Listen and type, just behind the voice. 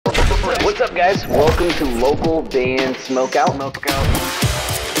What's up, guys? Welcome to local band Smokeout.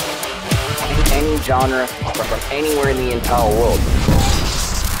 Any genre from anywhere in the entire world.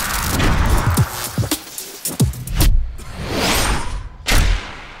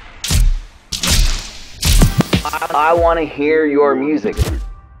 I want to hear your music.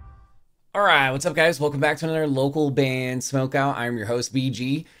 Alright, what's up, guys? Welcome back to another local band Smokeout. I'm your host,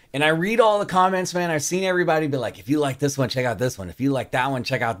 BG. And I read all the comments, man. I've seen everybody be like, if you like this one, check out this one. If you like that one,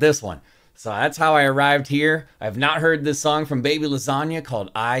 check out this one. So that's how I arrived here. I've not heard this song from Baby Lasagna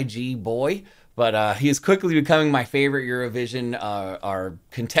called IG Boy. But he is quickly becoming my favorite Eurovision, our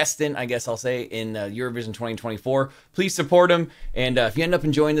contestant, I guess I'll say, in Eurovision 2024. Please support him. And if you end up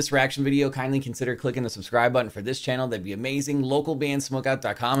enjoying this reaction video, kindly consider clicking the subscribe button for this channel. That'd be amazing.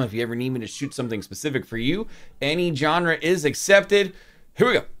 Localbandsmokeout.com if you ever need me to shoot something specific for you. Any genre is accepted. Here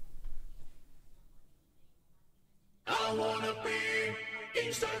we go. I wanna be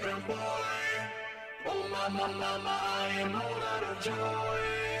Instagram boy. Oh my mama, I am all out of joy.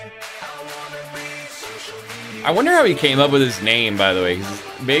 I wanna be social media. I wonder how he came up with his name, by the way. 'Cause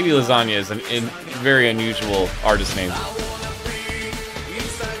Baby Lasagna is a very unusual artist name. I wanna be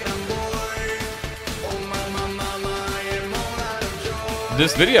Instagram boy. Oh my mama, I am all out of joy.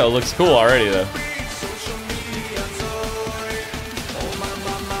 This video looks cool already, though. Social media toy. Oh my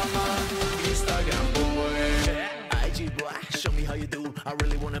mama, Instagram boy. IG boy, show me how you do. I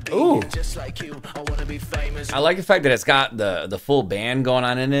really wanna be just like you. I wanna be famous. I like the fact that it's got the full band going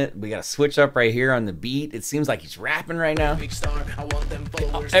on in it. We got a switch up right here on the beat. It seems like he's rapping right now. Big star. I want them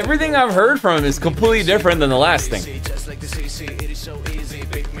followers. Everything I've heard from him is completely different than the last thing. Just like the CC, it is so easy.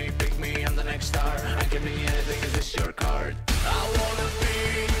 Pick me, I'm the next star. I can be anything, is this your card? I wanna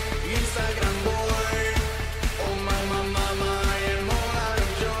be Instagram boy. Oh my mama, I am all out of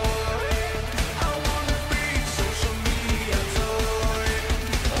joy. I wanna be social media toy.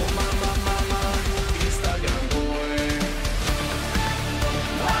 Oh my mama, Instagram boy.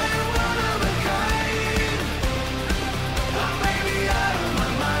 I am one of a kind. I'm maybe out of my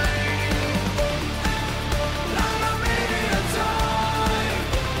mind. I'm a baby of time.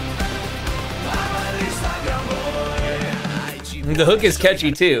 I'm an Instagram boy. The hook is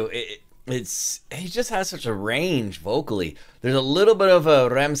catchy too. He just has such a range vocally. There's a little bit of a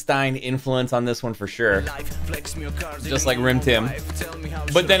Rammstein influence on this one for sure, just like Rim Tim.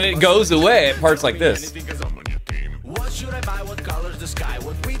 But then it goes away at parts like this. What should I buy? What color's the sky?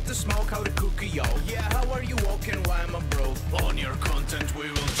 What weed to smoke? How to cook yo? Yeah, how are you walking? Why am I broke? On your content we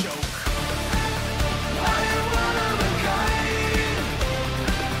will choke. I am one of a kind.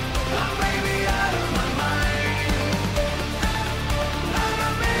 I'm maybe out of my mind. I'm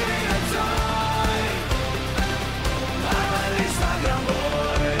a baby of time. I'm an Instagram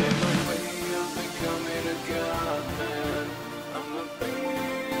boy. Way of becoming a godman. I'm a baby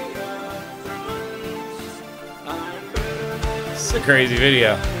of thrones. I'm better than It's a crazy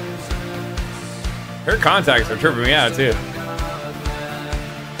video. Her contacts are tripping me out too.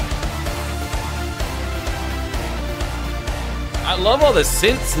 I love all the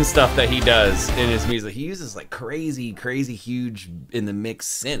synths and stuff that he does in his music. He uses like crazy, huge in the mix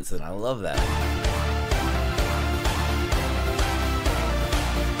synths, and I love that.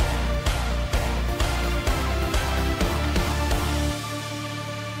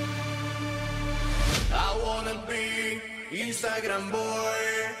 I wanna be Instagram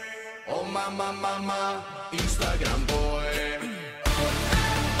boy. Oh my mama, Instagram boy.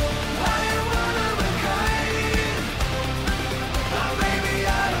 I am one of a kind. I'm maybe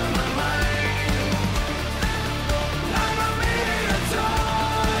out of my mind. I'm a baby of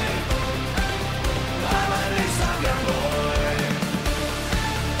time. I'm an Instagram boy.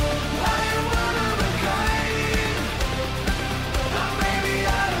 I am one of a kind. I'm maybe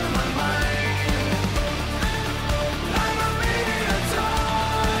out of my mind. I'm a baby of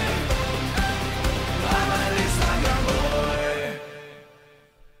time. I'm an Instagram boy.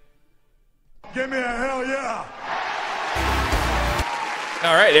 Give me a hell yeah!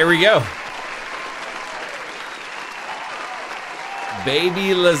 All right, there we go.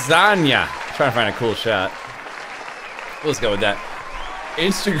 Baby Lasagna. Trying to find a cool shot. Let's go with that.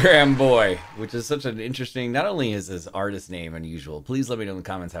 Instagram Boy, which is such an interesting, not only is his artist name unusual, please let me know in the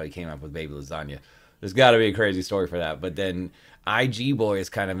comments how he came up with Baby Lasagna. There's got to be a crazy story for that. But then IG Boy is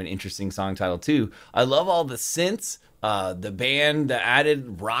kind of an interesting song title too. I love all the synths. The band, the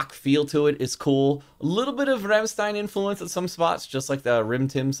added rock feel to it is cool. A little bit of Rammstein influence at some spots, just like the Rim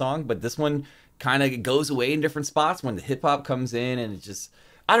Tim song. But this one kind of goes away in different spots when the hip hop comes in, and it just,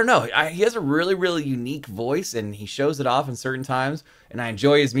 I don't know. He has a really unique voice, and he shows it off in certain times. And I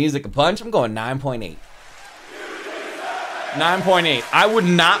enjoy his music a bunch. I'm going 9.8. 9.8. I would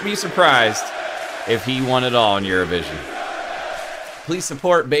not be surprised if he won it all in Eurovision. Please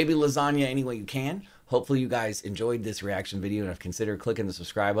support Baby Lasagna any way you can. Hopefully you guys enjoyed this reaction video and have considered clicking the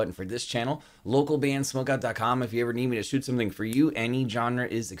subscribe button for this channel. Localbandsmokeout.com. If you ever need me to shoot something for you, any genre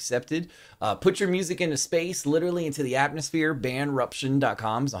is accepted. Put your music into space, literally into the atmosphere.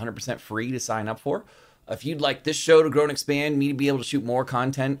 Bandruption.com is 100% free to sign up for. If you'd like this show to grow and expand, me to be able to shoot more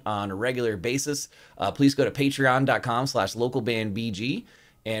content on a regular basis, please go to patreon.com/localbandbg.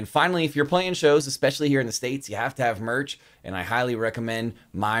 And finally, if you're playing shows, especially here in the States, you have to have merch. And I highly recommend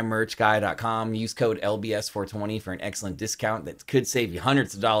mymerchguy.com. Use code LBS420 for an excellent discount that could save you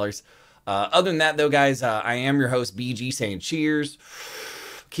hundreds of dollars. Other than that, though, guys, I am your host, BG, saying cheers.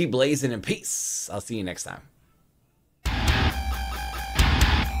 Keep blazing and peace. I'll see you next time.